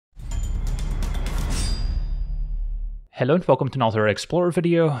Hello and welcome to another Explorer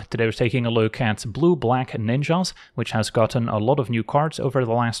video. Today we're taking a look at Blue-Black Ninjas, which has gotten a lot of new cards over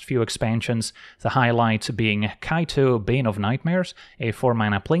the last few expansions. The highlight being Kaito, Bane of Nightmares, a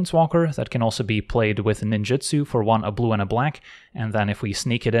 4-mana planeswalker that can also be played with ninjutsu for 1 a blue and a black, and then if we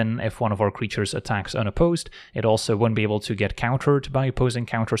sneak it in, if one of our creatures attacks unopposed, it also won't be able to get countered by opposing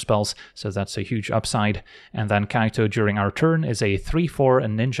counter spells, so that's a huge upside. And then Kaito during our turn is a 3/4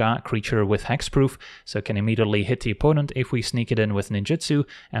 ninja creature with hexproof, so can immediately hit the opponent if we sneak it in with ninjutsu,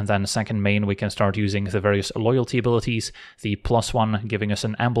 and then second main we can start using the various loyalty abilities, the +1 giving us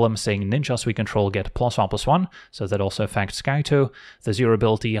an emblem saying ninjas we control get +1/+1, so that also affects Kaito. The 0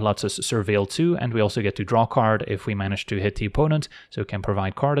 ability lets us surveil 2, and we also get to draw a card if we manage to hit the opponent, so it can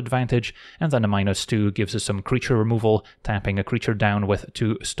provide card advantage, and then a -2 gives us some creature removal, tapping a creature down with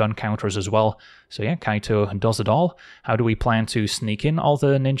 2 stun counters as well. So yeah, Kaito does it all. How do we plan to sneak in all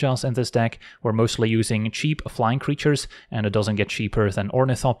the ninjas in this deck? We're mostly using cheap flying creatures, and it doesn't get cheaper than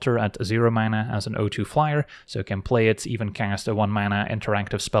Ornithopter at 0 mana as an 0/2 flyer, so it can play it, even cast a 1 mana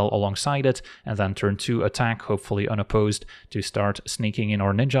interactive spell alongside it, and then turn 2 attack, hopefully unopposed, to start sneaking in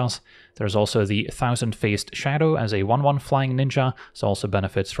our ninjas. There's also the Thousand-Faced Shadow as a 1/1 flying ninja, so also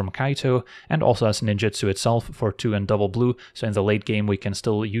benefits from Kaito, and also has ninjutsu itself for 2 and double blue, so in the late game we can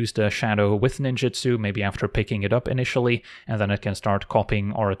still use the shadow with ninjutsu, maybe after picking it up initially, and then it can start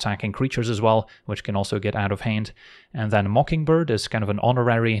copying or attacking creatures as well, which can also get out of hand. And then Mockingbird is kind of an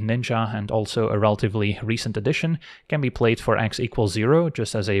honorary ninja and also a relatively recent addition, can be played for X = 0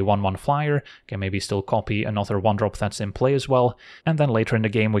 just as a 1/1 flyer, can maybe still copy another 1-drop that's in play as well, and then later in the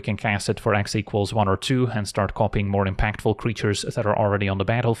game we can cast it for X = 1 or 2 and start copying more impactful creatures that are already on the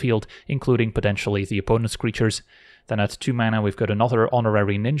battlefield, including potentially the opponent's creatures. Then at 2 mana we've got another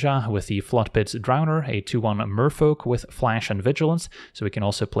honorary ninja with the Floodpits Drowner, a 2/1 merfolk with flash and vigilance, so we can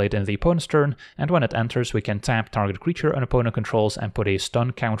also play it in the opponent's turn, and when it enters we can tap target creature an opponent controls and put a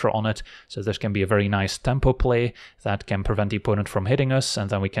stun counter on it, so this can be a very nice tempo play that can prevent the opponent from hitting us, and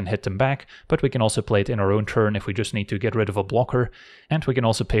then we can hit them back, but we can also play it in our own turn if we just need to get rid of a blocker, and we can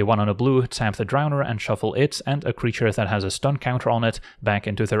also pay 1 on a blue, tap the Drowner and shuffle it and a creature that has a stun counter on it back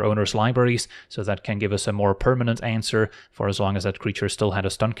into their owner's libraries, so that can give us a more permanent answer for as long as that creature still had a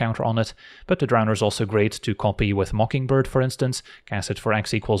stun counter on it. But the Drowner is also great to copy with Mockingbird, for instance, cast it for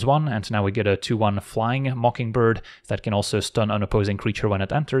X = 1, and now we get a 2/1 flying Mockingbird that can also stun an opposing creature when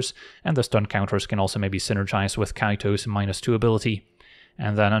it enters, and the stun counters can also maybe synergize with Kaito's -2 ability.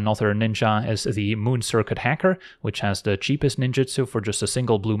 And then another ninja is the Moon Circuit Hacker, which has the cheapest ninjutsu for just a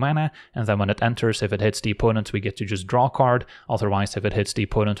single blue mana, and then when it enters, if it hits the opponent, we get to just draw a card, otherwise if it hits the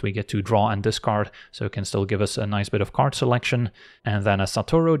opponent, we get to draw and discard, so it can still give us a nice bit of card selection. And then a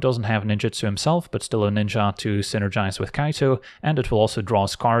Satoru doesn't have ninjutsu himself, but still a ninja to synergize with Kaito, and it will also draw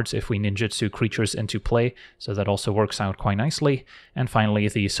us cards if we ninjutsu creatures into play, so that also works out quite nicely. And finally,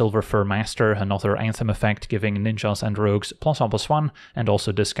 the Silver Fur Master, another Anthem effect giving ninjas and rogues +1/+1, and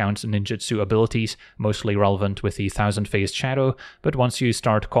also discounts ninjutsu abilities, mostly relevant with the Thousand-Faced Shadow, but once you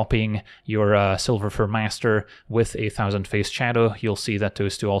start copying your Silver Fur Master with a Thousand-Faced Shadow, you'll see that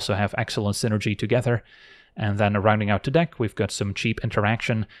those two also have excellent synergy together. And then rounding out the deck, we've got some cheap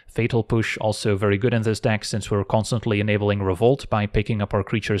interaction. Fatal Push, also very good in this deck since we're constantly enabling Revolt by picking up our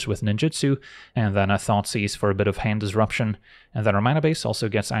creatures with ninjutsu, and then a Thoughtseize for a bit of hand disruption. And then our mana base also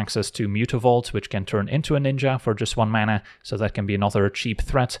gets access to Mutavault, which can turn into a ninja for just 1 mana, so that can be another cheap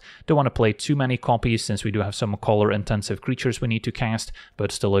threat. Don't want to play too many copies since we do have some color-intensive creatures we need to cast,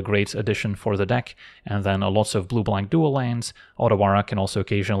 but still a great addition for the deck. And then lots of blue-black dual lands. Otawara can also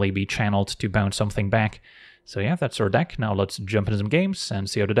occasionally be channeled to bounce something back. So yeah, that's our deck. Now let's jump into some games and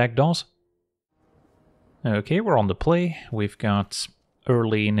see how the deck does. Okay, we're on the play. We've got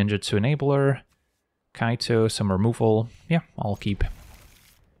early ninjutsu enabler, Kaito, some removal. Yeah, I'll keep.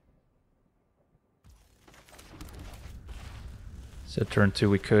 So turn 2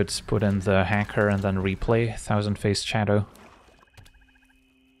 we could put in the Hacker and then replay Thousand-Faced Shadow.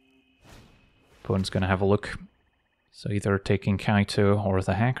 Opponent's gonna have a look. So either taking Kaito or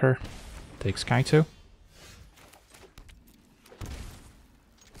the Hacker. Takes Kaito.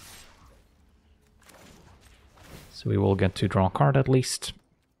 So we will get to draw a card at least.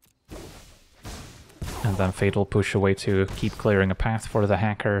 And then Fatal Push away to keep clearing a path for the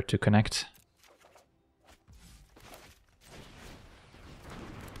Hacker to connect.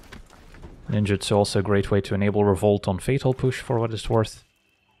 Ninjutsu also a great way to enable Revolt on Fatal Push for what it's worth.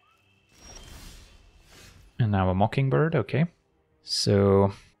 And now a Mockingbird, okay.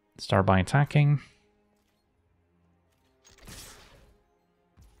 So start by attacking.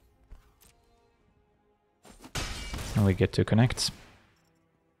 And we get to connect.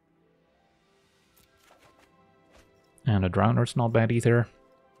 And a Drowner's not bad either.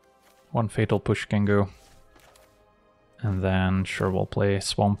 One Fatal Push can go. And then, sure, we'll play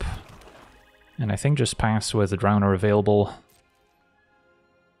Swamp. And I think just pass with the Drowner available.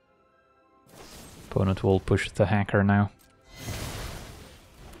 Opponent will push the Hacker now.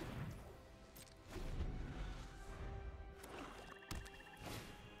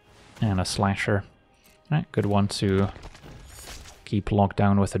 And a Slasher. Right, good one to keep locked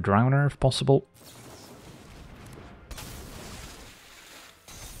down with a Drowner if possible.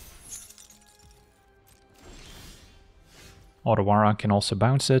 Otawara can also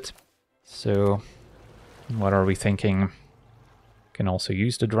bounce it. So, what are we thinking? Can also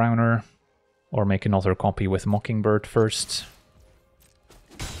use the Drowner, or make another copy with Mockingbird first.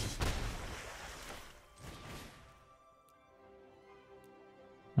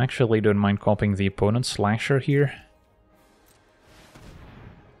 Actually, don't mind copying the opponent's Slasher here.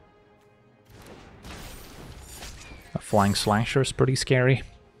 A Flying Slasher is pretty scary.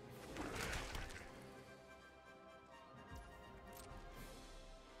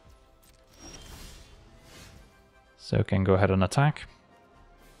 So can go ahead and attack.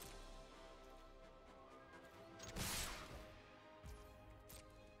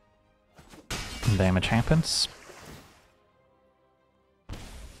 Damage happens.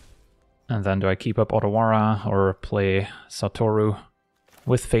 And then do I keep up Otawara or play Satoru?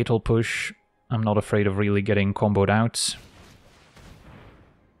 With Fatal Push, I'm not afraid of really getting comboed out.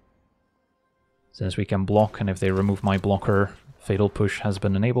 Since we can block, and if they remove my blocker, Fatal Push has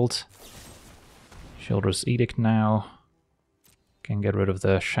been enabled. Children's Edict now. Can get rid of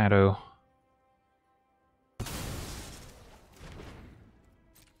the Shadow.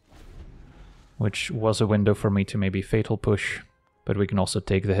 Which was a window for me to maybe Fatal Push. But we can also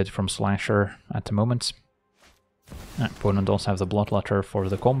take the hit from Slasher at the moment. Opponent does have the Bloodletter for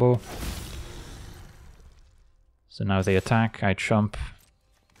the combo. So now they attack, I jump.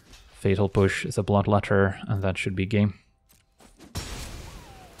 Fatal Push is a Bloodletter, and that should be game.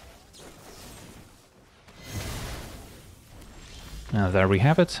 And there we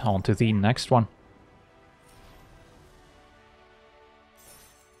have it, on to the next one.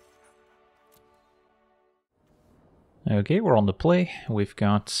 Okay, we're on the play. We've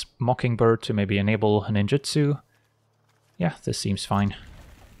got Mockingbird to maybe enable Ninjutsu. Yeah, this seems fine.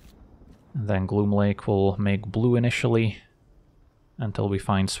 And then Gloom Lake will make blue initially, until we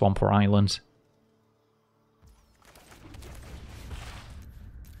find Swamp or Island.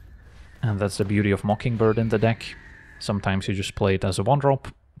 And that's the beauty of Mockingbird in the deck. Sometimes you just play it as a 1-drop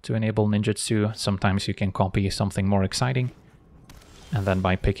to enable ninjutsu, sometimes you can copy something more exciting. And then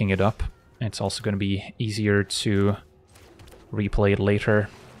by picking it up, it's also going to be easier to replay it later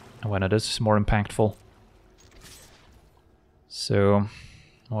when it is more impactful. So,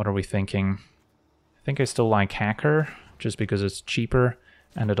 what are we thinking? I think I still like Hacker, just because it's cheaper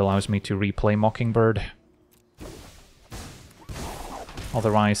and it allows me to replay Mockingbird.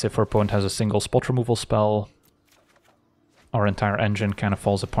 Otherwise, if our opponent has a single spot removal spell, our entire engine kind of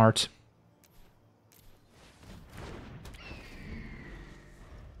falls apart.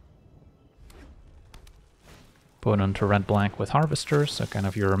 Opponent to red-black with Harvester, so kind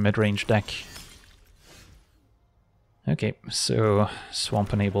of your mid-range deck. Okay, so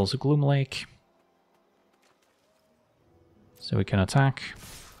Swamp enables a Gloom Lake. So we can attack.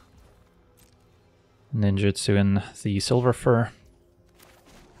 Ninjutsu in the Silver Fur.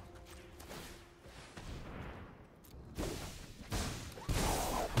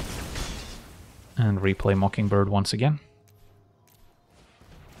 And replay Mockingbird once again.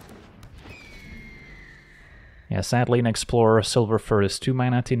 Yeah, sadly in Explorer, Silver Fur is 2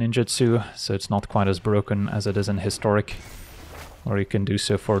 mana to Ninjutsu, so it's not quite as broken as it is in Historic, or you can do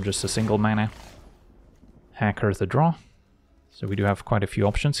so for just a single mana. Hacker the draw, so we do have quite a few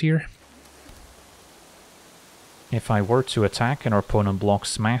options here. If I were to attack and our opponent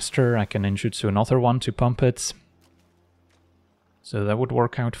blocks Master, I can Ninjutsu another one to pump it. So that would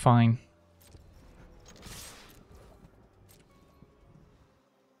work out fine.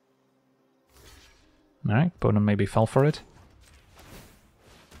 Alright, opponent maybe fell for it.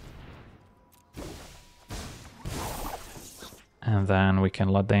 And then we can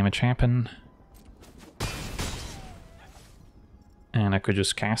let damage happen. And I could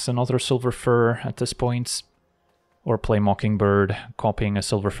just cast another Silver Fur at this point. Or play Mockingbird, copying a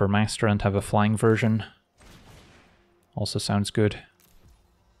Silver Fur Master and have a flying version. Also sounds good.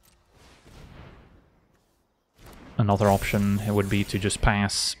 Another option it would be to just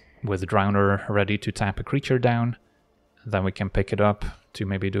pass with Drowner ready to tap a creature down. Then we can pick it up to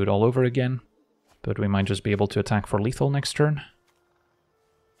maybe do it all over again. But we might just be able to attack for lethal next turn.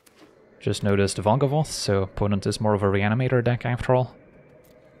 Just noticed Vongavoth, so opponent is more of a reanimator deck after all.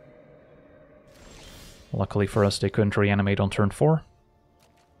 Luckily for us, they couldn't reanimate on turn 4.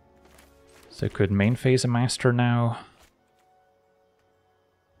 So could main phase a master now.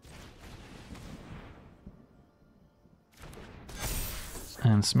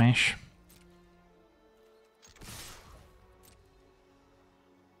 And smash.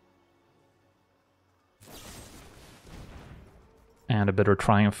 And a bitter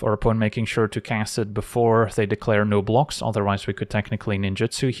triumph, our opponent making sure to cast it before they declare no blocks, otherwise we could technically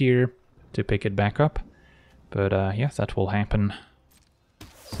ninjutsu here to pick it back up. But yeah, that will happen.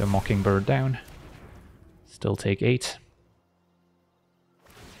 So Mockingbird down. Still take 8.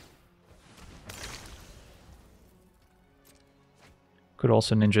 Could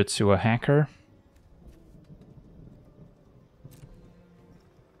also ninjutsu a hacker.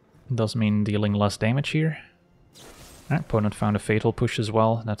 Does mean dealing less damage here. Opponent found a fatal push as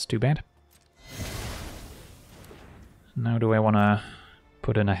well, that's too bad. Now do I want to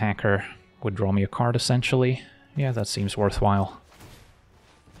put in a hacker? Would draw me a card essentially. Yeah, that seems worthwhile.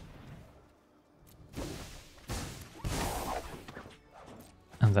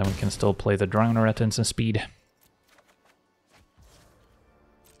 And then we can still play the Drowner at instant speed.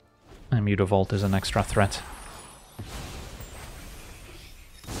 And Mutavault is an extra threat.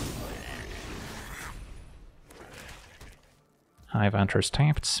 Hive enters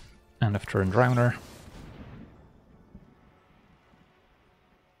tapped, end of turn Drowner.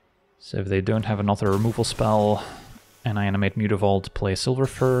 So if they don't have another removal spell, and I animate Mutavault, play Silver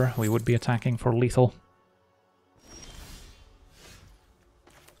Fur, we would be attacking for lethal.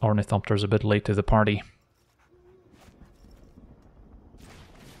 Ornithopter's a bit late to the party.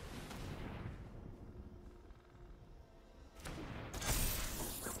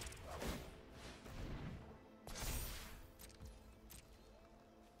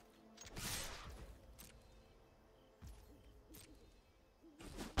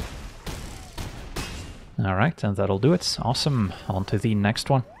 Alright, and that'll do it. Awesome. On to the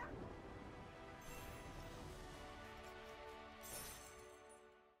next one.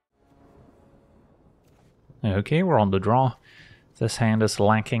 Okay, we're on the draw. This hand is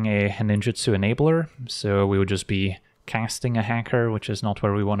lacking a ninjutsu enabler, so we would just be casting a hacker, which is not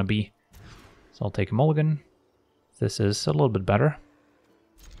where we want to be. So I'll take a mulligan. This is a little bit better.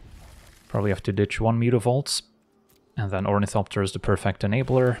 Probably have to ditch one Mutavault, and then Ornithopter is the perfect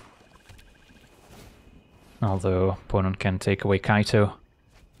enabler. Although opponent can take away Kaito,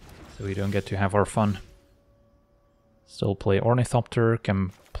 so we don't get to have our fun. Still play Ornithopter,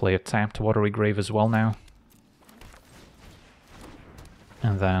 can play a tapped Watery Grave as well now.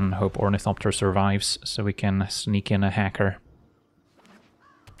 And then hope Ornithopter survives, so we can sneak in a hacker.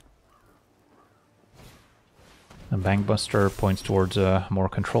 And Bankbuster points towards a more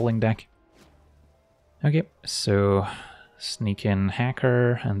controlling deck. Okay, so sneak in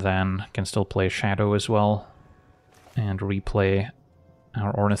hacker, and then can still play Shadow as well. And replay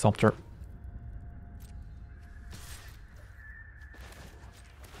our Ornithopter.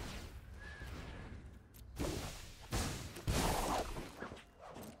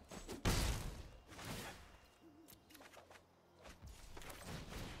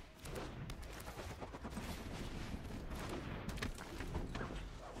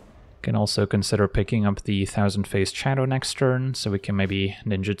 Can also consider picking up the Thousand-Faced Shadow next turn, so we can maybe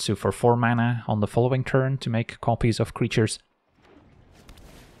ninjutsu for 4 mana on the following turn to make copies of creatures.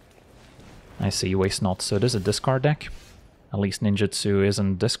 I see, waste not, so it is a discard deck. At least ninjutsu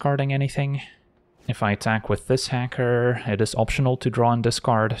isn't discarding anything. If I attack with this hacker, it is optional to draw and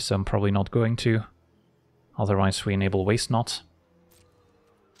discard, so I'm probably not going to. Otherwise we enable waste not.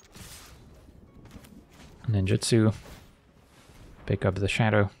 Ninjutsu. Pick up the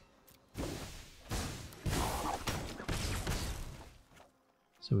Shadow.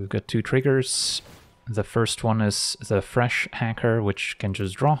 So we've got 2 triggers. The first one is the fresh hacker, which can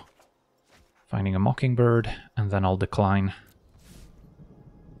just draw. Finding a Mockingbird, and then I'll decline.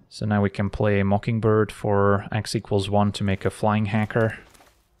 So now we can play Mockingbird for x = 1 to make a flying hacker.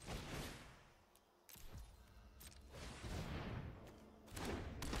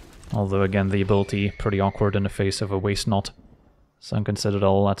 Although again, the ability pretty awkward in the face of a waste not. So Unconsidered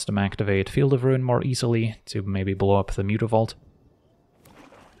lets them activate Field of Ruin more easily to maybe blow up the Mutavault.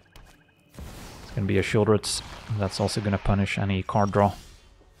 It's going to be a Shieldred. That's also going to punish any card draw.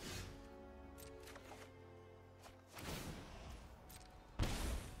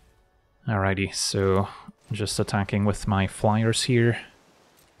 Alrighty, so just attacking with my flyers here.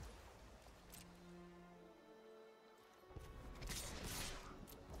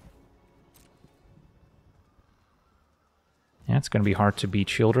 Yeah, it's going to be hard to beat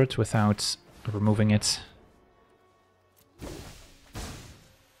Shieldred without removing it.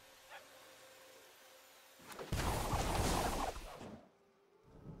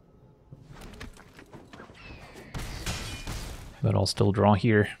 But I'll still draw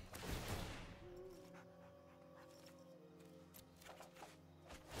here.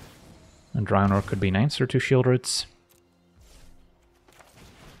 And Drowner could be an answer to Shieldred's.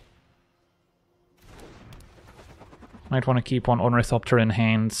 Might want to keep one Ornithopter in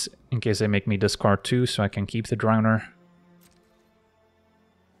hand in case they make me discard 2 so I can keep the Drowner.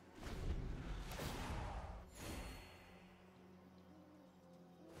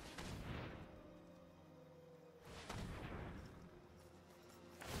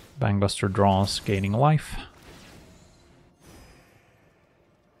 Bangbuster draws, gaining life.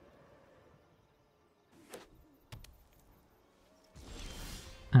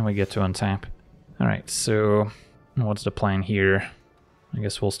 And we get to untap. Alright, so what's the plan here? I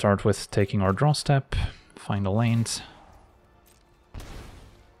guess we'll start with taking our draw step, find a land.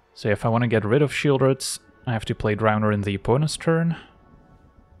 So if I want to get rid of Shieldred, I have to play Drowner in the opponent's turn.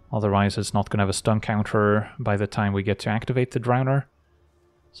 Otherwise it's not going to have a stun counter by the time we get to activate the Drowner.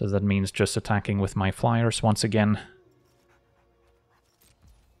 So that means just attacking with my flyers once again.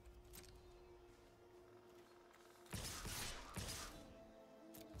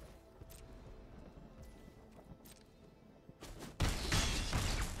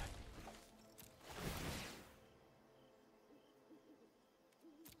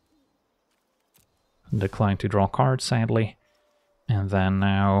 Decline to draw cards, sadly. And then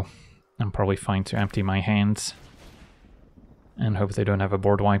now I'm probably fine to empty my hands and hope they don't have a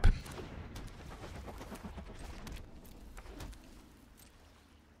board wipe.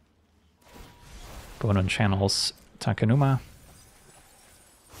 Opponent channels Takenuma.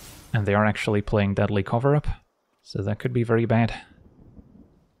 And they are actually playing Deadly Cover-Up, so that could be very bad.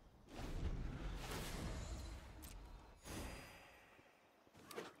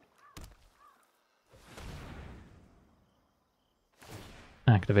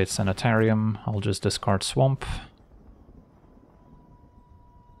 Activate Sanitarium, I'll just discard Swamp.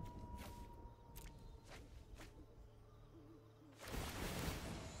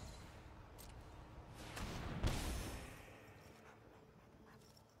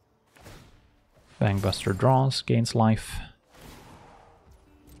 Bangbuster draws, gains life.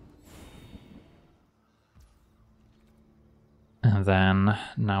 And then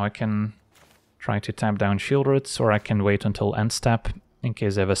now I can try to tap down Shieldred, or I can wait until end step in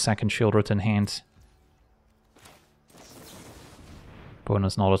case I have a second Shieldred in hand.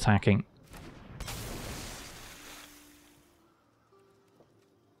 Opponent's not attacking.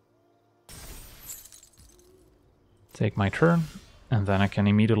 Take my turn, and then I can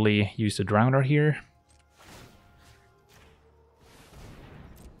immediately use the Drowner here.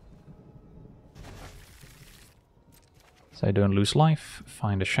 So I don't lose life,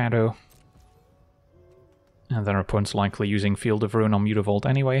 find a Shadow. And then our opponent's likely using Field of Ruin on Mutavault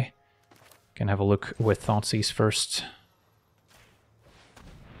anyway. Can have a look with Thoughtseize first.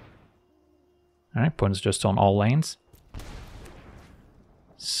 Alright, opponent's just on all lanes.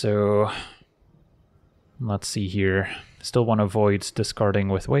 So let's see here. Still want to avoid discarding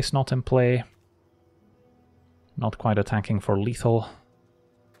with Waste Not in play. Not quite attacking for lethal.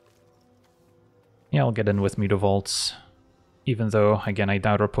 Yeah, I'll get in with Mutavaults. Even though, again, I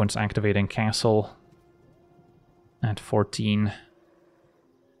doubt our opponent's activating Castle at 14.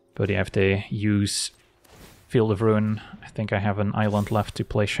 But yeah, if they use Field of Ruin, I think I have an island left to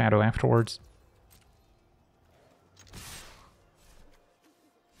play Shadow afterwards.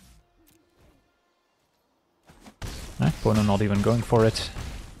 Opponent not even going for it.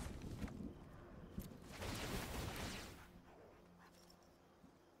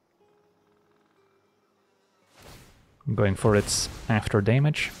 I'm going for its after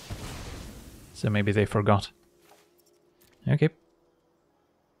damage. So maybe they forgot. Okay.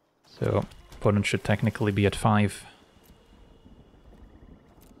 So opponent should technically be at 5.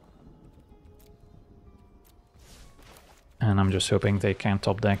 And I'm just hoping they can't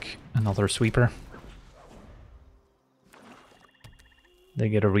top deck another sweeper. They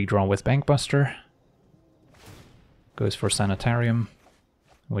get a redraw with Bankbuster. Goes for Sanitarium,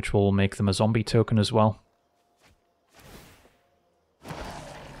 which will make them a zombie token as well.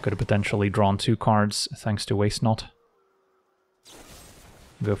 Could have potentially drawn 2 cards thanks to Waste Not.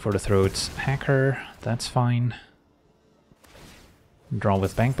 Go for the throat Hacker, that's fine. Draw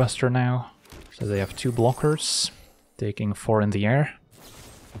with Bankbuster now, so they have 2 blockers, taking 4 in the air.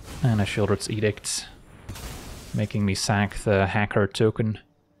 And a Shieldred's Edict, making me sack the Hacker token.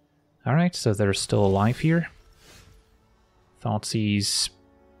 Alright, so they're still alive here. Thoughtseize,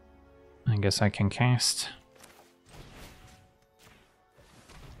 I guess I can cast.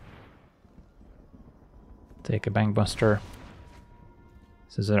 Take a Bankbuster.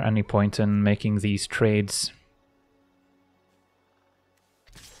 So is there any point in making these trades?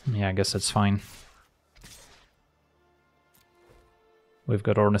 Yeah, I guess it's fine. We've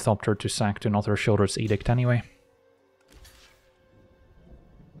got Ornithopter to sack to another Shoulder's Edict anyway.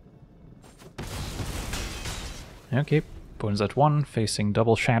 Okay, opponent's at 1, facing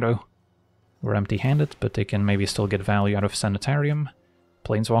double Shadow. We're empty-handed, but they can maybe still get value out of Sanitarium.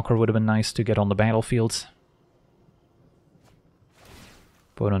 Planeswalker would have been nice to get on the battlefield.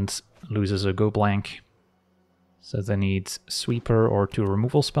 Opponent loses a Go Blank, so they need Sweeper or 2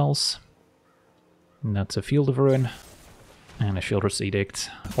 removal spells. And that's a Field of Ruin, and a Shoulder's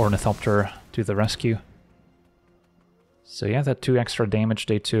Edict, Ornithopter to the rescue. So yeah, that 2 extra damage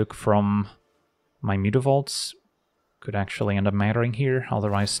they took from my Mutavaults could actually end up mattering here,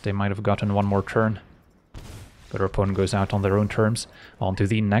 otherwise they might have gotten 1 more turn. But our opponent goes out on their own terms. On to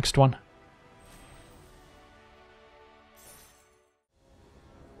the next one.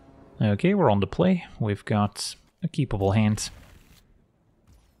 Okay, we're on the play. We've got a keepable hand.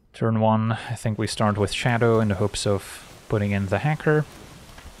 Turn 1, I think we start with Shadow in the hopes of putting in the Hacker,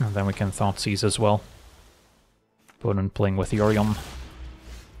 and then we can Thoughtseize as well. Opponent playing with Yorion.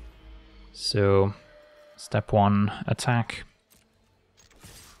 So, step 1, attack.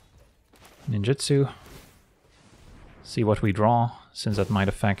 Ninjutsu. See what we draw, since that might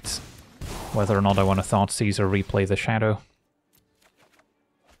affect whether or not I want to Thoughtseize or replay the Shadow.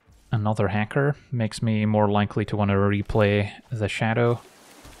 Another Hacker makes me more likely to want to replay the Shadow.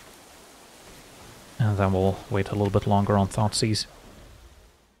 And then we'll wait a little bit longer on Thoughtseize.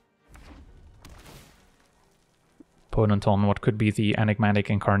 Opponent on what could be the Enigmatic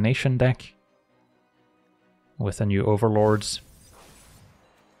Incarnation deck, with a new Overlords.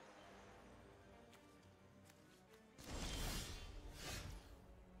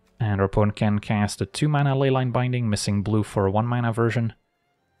 And our opponent can cast a 2-mana Leyline Binding, missing blue for a 1-mana version.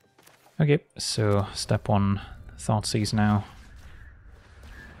 Okay, so step 1, Thoughtseize now.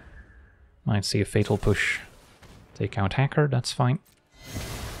 Might see a Fatal Push. Take out Hacker, that's fine.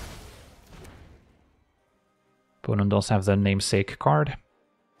 Opponent does have the Namesake card.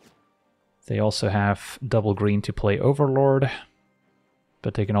 They also have double green to play Overlord,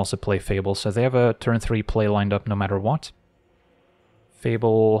 but they can also play Fable, so they have a turn 3 play lined up no matter what.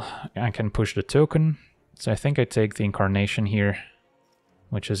 Fable, I can push the token, so I think I take the Incarnation here,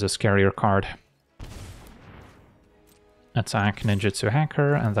 which is a scarier card. Attack Ninjutsu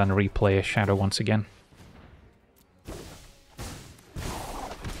Hacker, and then replay Shadow once again.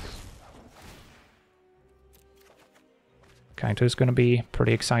 Kaito is going to be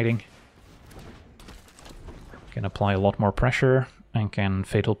pretty exciting. Can apply a lot more pressure, and can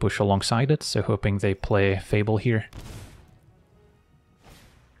Fatal Push alongside it, so hoping they play Fable here.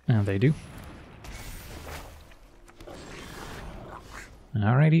 And they do.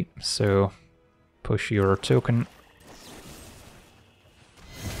 Alrighty, so push your token.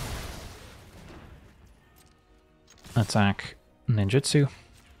 Attack Ninjutsu.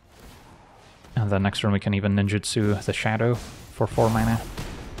 And then next turn we can even Ninjutsu the Shadow for 4 mana.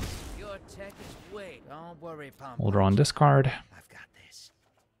 Your tech is weak. Don't worry, Pom. We'll draw and discard. I've got this.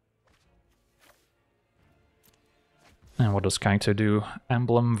 And what does Kaito do?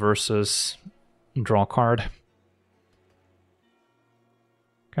 Emblem versus draw card.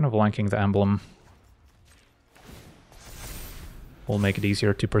 Kind of liking the emblem. Will make it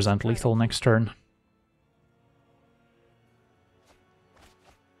easier to present lethal next turn.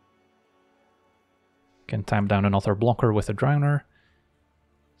 Can tap down another blocker with a Drowner.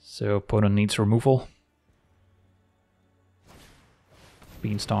 So opponent needs removal.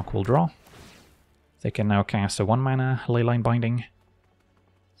 Beanstalk will draw. They can now cast a 1-mana Leyline Binding.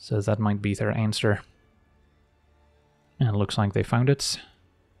 So that might be their answer. And it looks like they found it.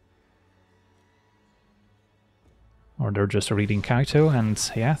 Or they're just reading Kaito,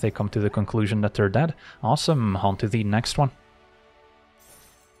 and yeah, they come to the conclusion that they're dead. Awesome, on to the next one.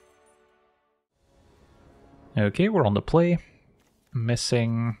 Okay, we're on the play.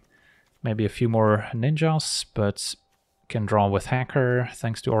 Missing maybe a few more ninjas, but can draw with Hacker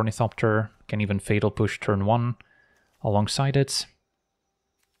thanks to Ornithopter. Can even Fatal Push turn 1 alongside it.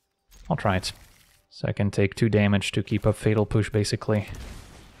 I'll try it. So I can take 2 damage to keep up Fatal Push basically.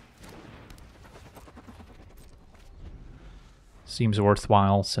 Seems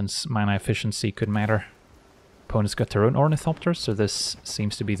worthwhile since mana efficiency could matter. Opponents got their own Ornithopter, so this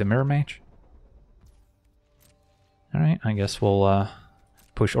seems to be the mirror match. Alright, I guess we'll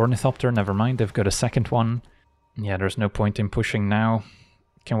push Ornithopter, never mind, they've got a second one. Yeah, there's no point in pushing now.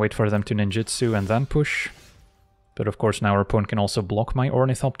 Can wait for them to ninjutsu and then push. But of course now our opponent can also block my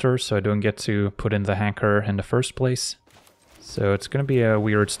Ornithopter, so I don't get to put in the hacker in the first place. So it's gonna be a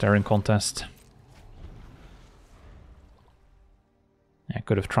weird staring contest. I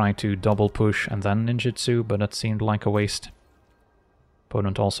could have tried to double push and then ninjutsu, but that seemed like a waste.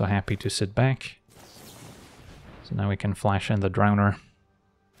 Opponent also happy to sit back. So now we can flash in the Drowner.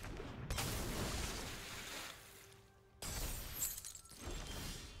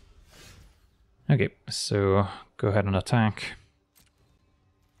 Okay, so go ahead and attack.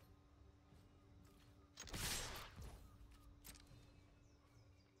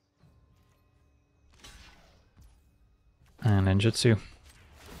 And ninjutsu.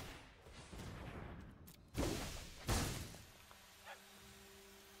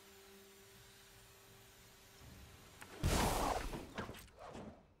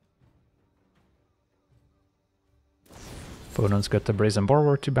 Opponent's got the Brazen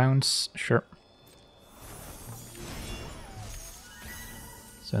Borrower to bounce, sure.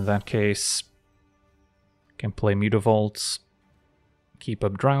 So in that case, can play Mutavaults, keep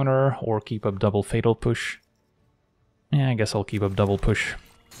up Drowner, or keep up double Fatal Push. Yeah, I guess I'll keep up double push,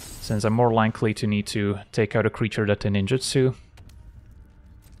 since I'm more likely to need to take out a creature that in ninjutsu.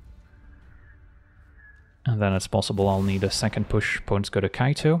 And then it's possible I'll need a second push. Opponent's got a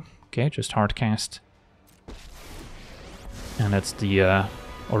Kaito. Okay, just hard cast. And it's the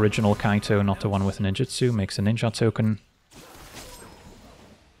original Kaito, not the one with ninjutsu. Makes a ninja token.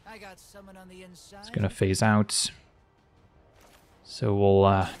 It's gonna phase out. So we'll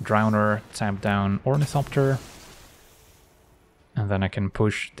Drowner, tap down Ornithopter. And then I can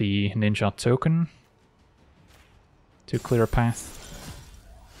push the ninja token to clear a path.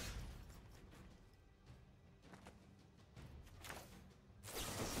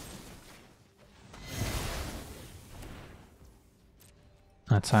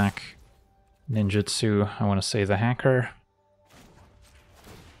 Attack ninjutsu, I want to say the hacker.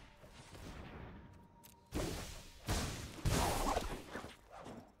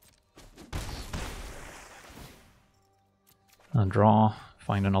 Draw,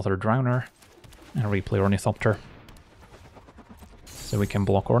 find another Drowner, and replay Ornithopter. So we can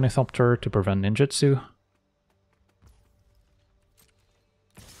block Ornithopter to prevent ninjutsu.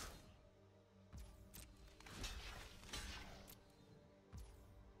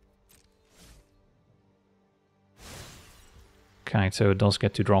 Kaito does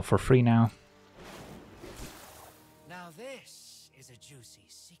get to draw for free now. Now this is a juicy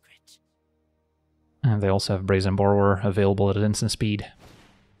secret. And they also have Brazen Borrower available at instant speed.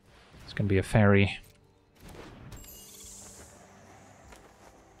 It's going to be a fairy.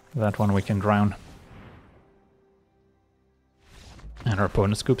 That one we can drown. And our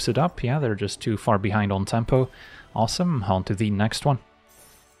opponent scoops it up. Yeah, they're just too far behind on tempo. Awesome, on to the next one.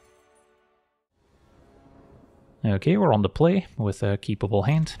 Okay, we're on the play with a keepable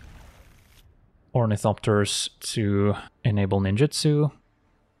hand. Ornithopters to enable ninjutsu.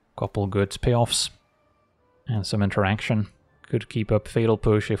 Couple good payoffs. And some interaction. Could keep up Fatal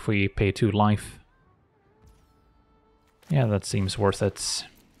Push if we pay 2 life. Yeah, that seems worth it.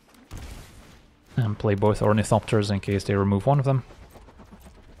 And play both Ornithopters in case they remove one of them.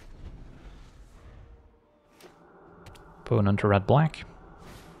 Opponent to red-black.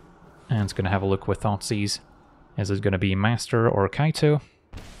 And it's going to have a look with Thoughtseize. Is it going to be Master or Kaito?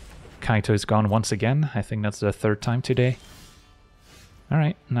 Kaito's gone once again. I think that's the 3rd time today.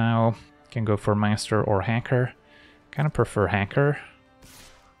 Alright, now can go for Master or Hacker. Kind of prefer Hacker,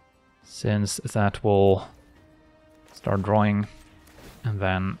 since that will start drawing, and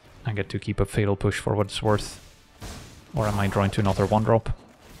then I get to keep a Fatal Push for what it's worth. Or I might draw into another 1-drop.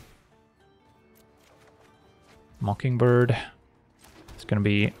 Mockingbird. It's going to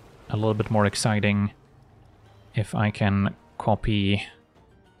be a little bit more exciting if I can copy,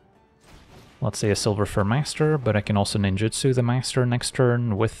 let's say, a Silver Fur Master, but I can also ninjutsu the Master next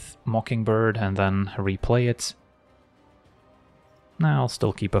turn with Mockingbird and then replay it. Now I'll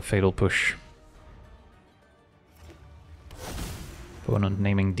still keep a Fatal Push. Opponent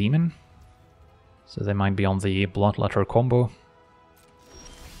naming Demon. So they might be on the Bloodletter combo.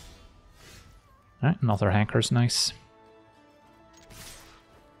 Alright, another Hacker's nice.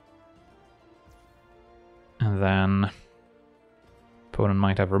 And then opponent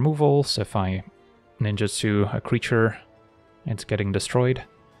might have removal, so if I ninjutsu a creature, it's getting destroyed.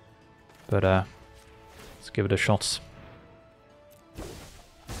 But let's give it a shot.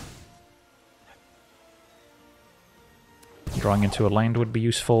 Drawing into a land would be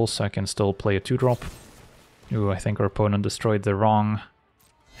useful, so I can still play a 2-drop. Ooh, I think our opponent destroyed the wrong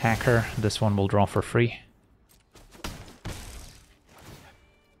hacker. This one will draw for free.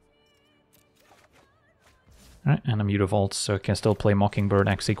 Alright, and a Mutavault, so it can still play Mockingbird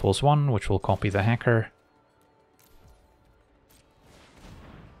x equals 1, which will copy the hacker.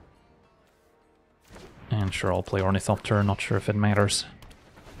 And sure, I'll play Ornithopter, not sure if it matters.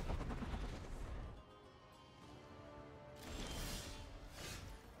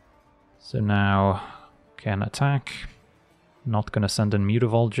 So now, can attack. Not gonna send in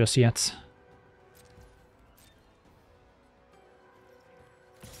Mutavault just yet.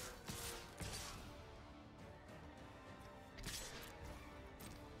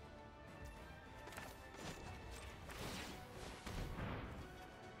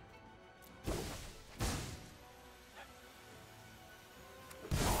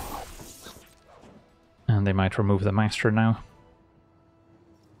 And they might remove the Master now.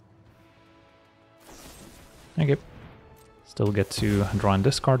 Okay. Still get to draw and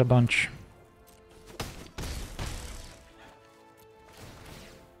discard a bunch.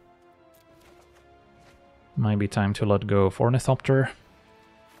 Might be time to let go of Ornithopter.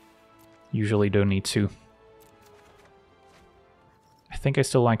 Usually don't need to. I think I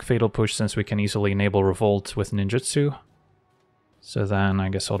still like Fatal Push since we can easily enable Revolt with Ninjutsu. So then I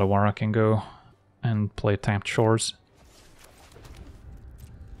guess Odawara can go and play tapped Shores.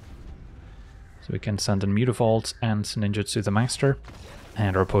 So we can send in Mutavault and Ninjutsu the Master.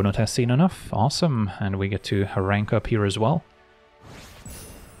 And our opponent has seen enough. Awesome. And we get to rank up here as well.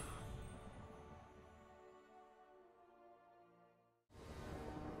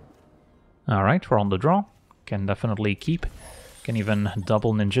 Alright, we're on the draw. Can definitely keep. Can even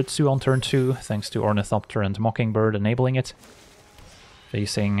double Ninjutsu on turn 2, thanks to Ornithopter and Mockingbird enabling it.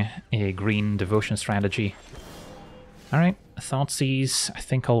 Facing a green devotion strategy. Alright, Thoughtseize. I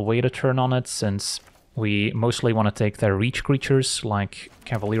think I'll wait a turn on it, since we mostly want to take their reach creatures, like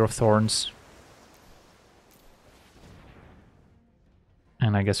Cavalier of Thorns.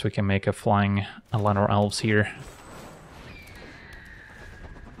 And I guess we can make a flying Eleanor Elves here.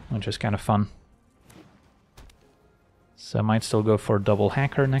 Which is kind of fun. So I might still go for double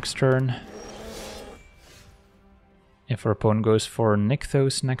Hacker next turn. If our opponent goes for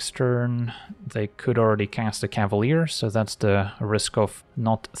Nykthos next turn, they could already cast a Cavalier, so that's the risk of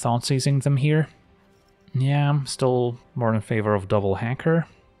not Thoughtseizing them here. Yeah, I'm still more in favor of double Hacker.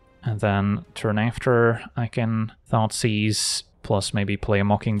 And then turn after, I can Thoughtseize, plus maybe play a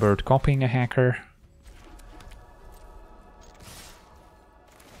Mockingbird copying a Hacker.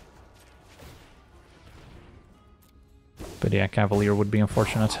 But yeah, Cavalier would be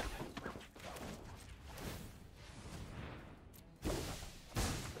unfortunate.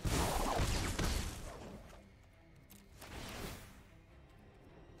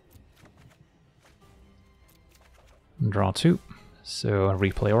 Draw 2, so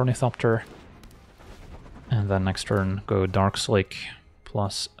replay Ornithopter, and then next turn go Darkslake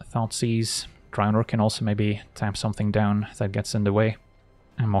plus Thoughtseize. Drowner can also maybe tap something down that gets in the way,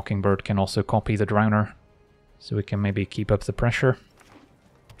 and Mockingbird can also copy the Drowner, so we can maybe keep up the pressure.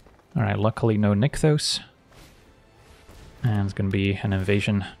 Alright, luckily no Nykthos, and it's gonna be an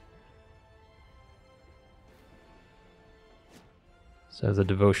invasion. So the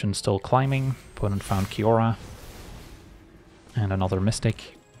Devotion's still climbing, opponent found Kiora. And another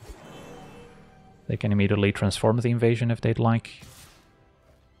Mystic. They can immediately transform the invasion if they'd like.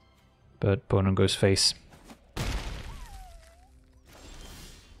 But opponent goes face.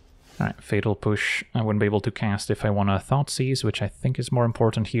 Alright, Fatal Push. I wouldn't be able to cast if I want to Thoughtseize, which I think is more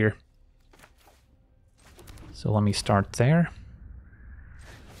important here. So let me start there.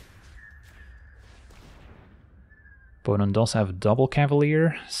 Opponent does have double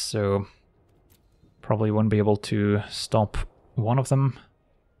Cavalier, so probably won't be able to stop one of them.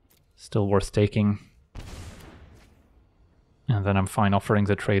 Still worth taking. And then I'm fine offering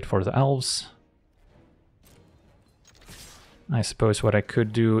the trade for the Elves. I suppose what I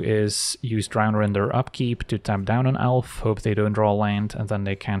could do is use Drowner in their upkeep to tap down an Elf, hope they don't draw land, and then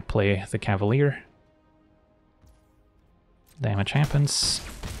they can't play the Cavalier. Damage happens.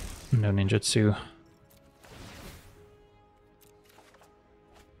 No Ninjutsu.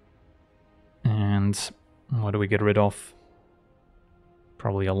 And what do we get rid of?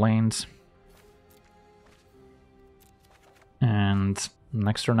 Probably a land. And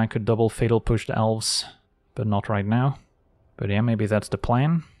next turn I could double Fatal Push the Elves, but not right now. But yeah, maybe that's the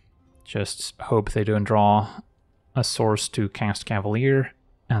plan. Just hope they don't draw a source to cast Cavalier,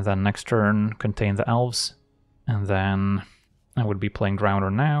 and then next turn contain the Elves. And then I would be playing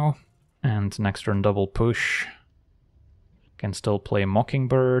Drowner now, and next turn double push. Can still play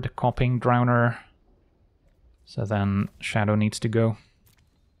Mockingbird, copying Drowner. So then Shadow needs to go.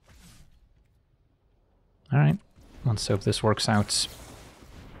 Alright, let's hope this works out.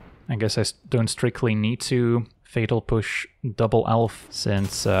 I guess I don't strictly need to Fatal Push double Elf,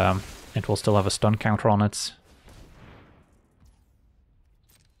 since it will still have a stun counter on it.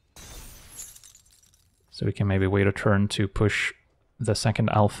 So we can maybe wait a turn to push the second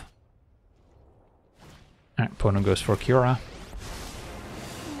Elf. Opponent goes for Cura.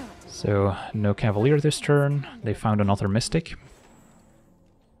 So no Cavalier this turn. They found another Mystic.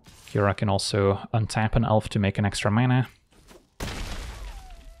 Cura can also untap an Elf to make an extra mana.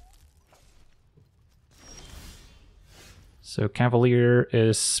 So Cavalier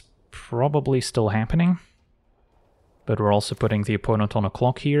is probably still happening, but we're also putting the opponent on a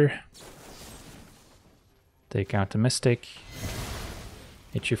clock here. Take out the Mystic.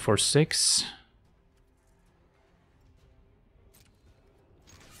 Hit you for 6.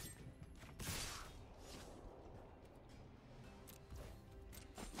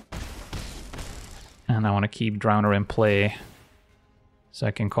 And I want to keep Drowner in play so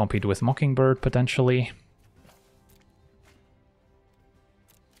I can compete with Mockingbird potentially.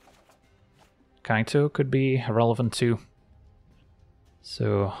 Kaito could be relevant too.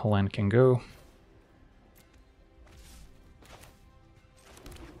 So land can go.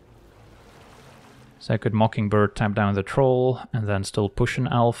 So I could Mockingbird, tap down the Troll, and then still push an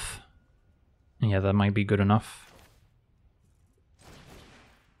Elf. Yeah, that might be good enough.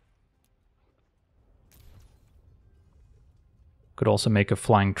 Could also make a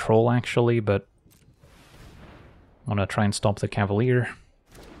Flying Troll actually, but I want to try and stop the Cavalier.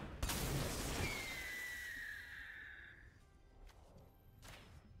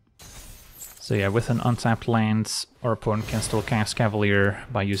 So yeah, with an untapped land, our opponent can still cast Cavalier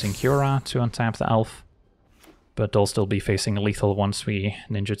by using Cura to untap the Elf, but they'll still be facing lethal once we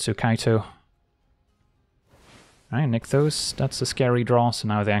ninjutsu Kaito. Alright, nick those. That's a scary draw, so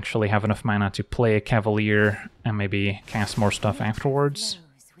now they actually have enough mana to play a Cavalier and maybe cast more stuff afterwards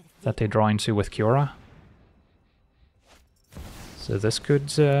that they draw into with Cura. So this could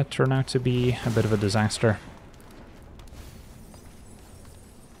turn out to be a bit of a disaster.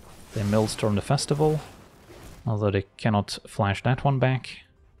 They Millstorm the Festival, although they cannot flash that one back.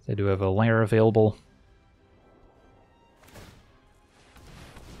 They do have a lair available.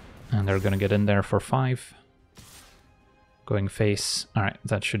 And they're gonna get in there for 5. Going face. Alright,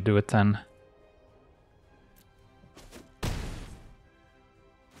 that should do it then.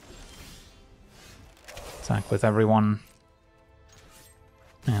 Attack with everyone.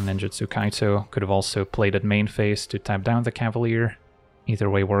 And Ninjutsu Kaito could have also played at main phase to tap down the Cavalier.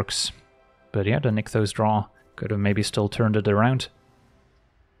 Either way works. But yeah, the Nykthos draw could have maybe still turned it around.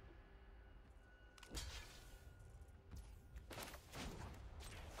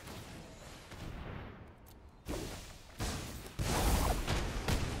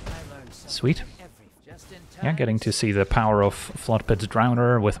 Sweet. Yeah, getting to see the power of Floodpits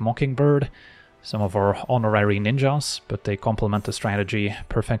Drowner with Mockingbird. Some of our honorary ninjas, but they complement the strategy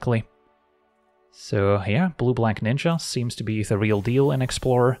perfectly. So yeah, Blue-Black Ninja seems to be the real deal in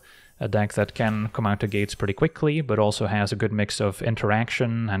Explorer. A deck that can come out the gates pretty quickly, but also has a good mix of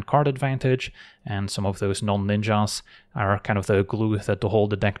interaction and card advantage, and some of those non-ninjas are kind of the glue that hold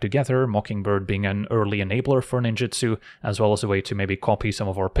the deck together, Mockingbird being an early enabler for ninjutsu, as well as a way to maybe copy some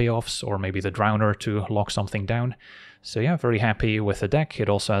of our payoffs, or maybe the Drowner to lock something down. So yeah, very happy with the deck. It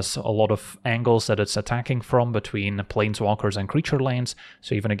also has a lot of angles that it's attacking from between planeswalkers and creature lanes,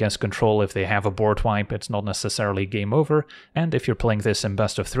 so even against control, if they have a board wipe, it's not necessarily game over. And if you're playing this in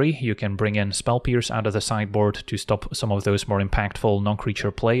best of 3, you can bring in Spell Pierce out of the sideboard to stop some of those more impactful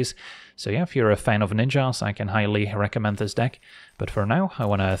non-creature plays. So yeah, if you're a fan of ninjas, I can highly recommend this deck. But for now, I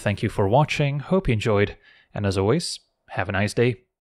want to thank you for watching, hope you enjoyed, and as always, have a nice day.